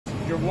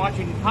You're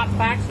watching Hot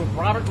Facts with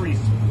Robert Reese.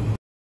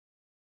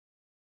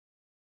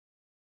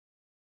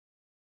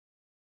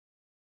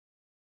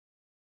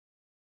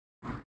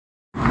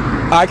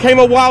 I came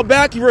a while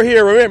back. You were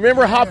here.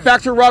 Remember Hot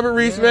Facts with Robert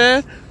Reese,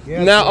 man?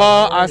 Yes, now,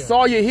 I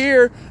saw you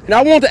here, and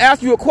I wanted to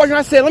ask you a question.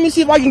 I said, let me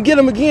see if I can get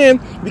him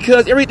again,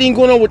 because everything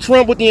going on with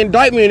Trump, with the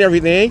indictment and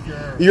everything.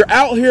 Sure. You're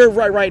out here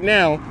right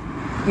now.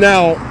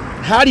 Now,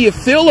 how do you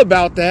feel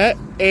about that?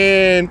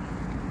 And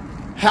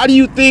how do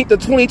you think the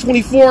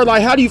 2024,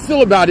 like, how do you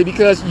feel about it?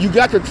 Because you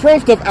got your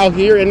Trump stuff out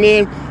here, and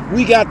then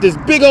we got this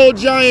big old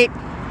giant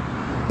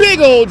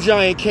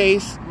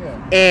case.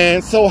 Yeah.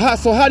 And so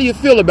how do you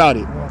feel about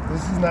it? Well,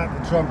 this is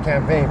not the Trump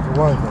campaign, for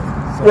one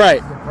thing. So Right.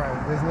 It's a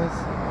private business.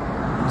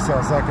 We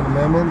sell Second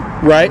Amendment.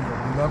 Right. We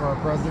love our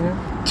president.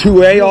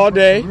 2A all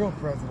day. Real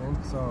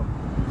president. So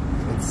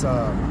it's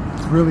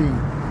really.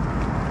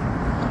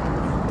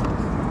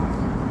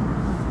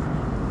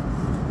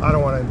 I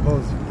don't want to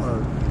impose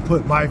or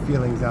put my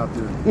feelings out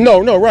there.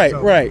 No, right, So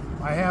right.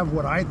 I have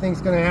what I think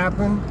is going to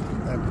happen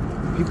that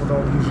people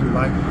don't usually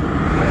like.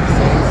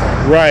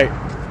 Right.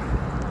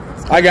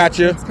 I got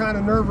you. It's kind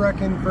of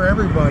nerve-wracking for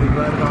everybody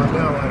right about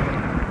now.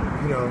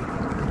 Like, you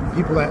know,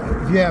 people that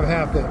if you have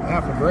half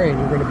the brain,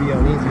 you're going to be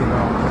uneasy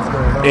about what's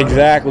going on.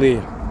 Exactly.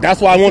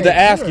 That's why I wanted to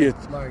ask you.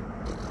 Like,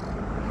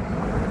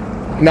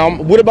 Now,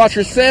 what about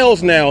your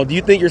sales now? Do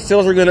you think your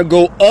sales are going to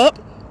go up?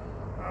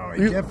 oh,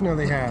 it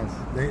definitely has.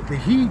 The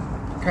heat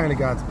kind of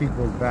got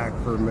people back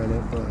for a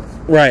minute, but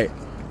Right.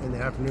 in the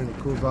afternoon it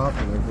cools off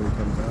and everybody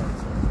comes out.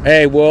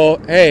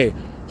 So. Hey,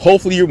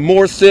 hopefully your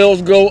more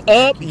sales go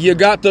up. You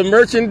got the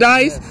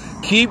merchandise. Yes.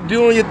 Keep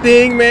doing your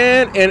thing,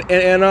 man.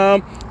 And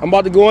I'm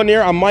about to go in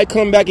there. I might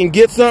come back and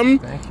get something.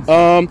 Thank you,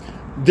 sir.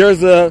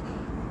 There's a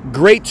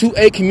great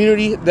 2A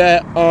community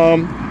that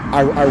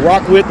I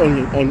rock with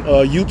on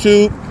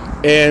YouTube,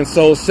 and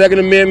so Second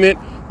Amendment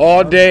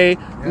all day.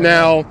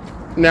 Yeah.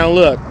 Now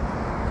look,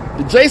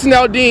 the Jason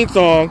Aldean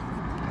song,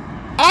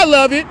 I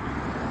love it.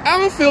 I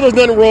don't feel there's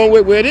nothing wrong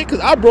with it, because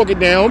I broke it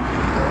down.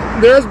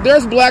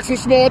 There's blacks in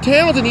small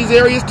towns in these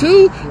areas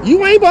too.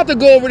 You ain't about to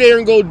go over there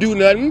and go do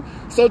nothing.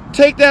 So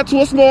take that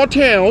to a small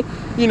town.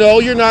 You know,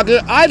 you're not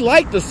gonna. I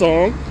like the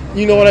song.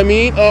 You know what I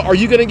mean? Are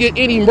you gonna get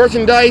any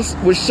merchandise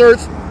with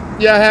shirts?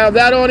 Yeah, have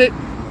that on it.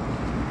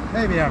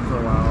 Maybe after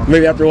a while.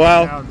 Maybe after a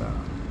while. Now, no.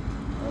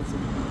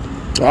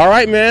 That's it. All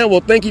right, man.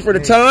 Well, thank you for the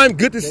time.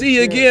 Good to see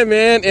you again,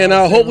 man. And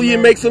hopefully you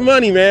make some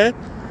money, man.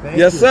 Thank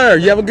Yes, you. sir.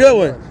 You have a good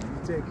one.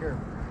 Take care.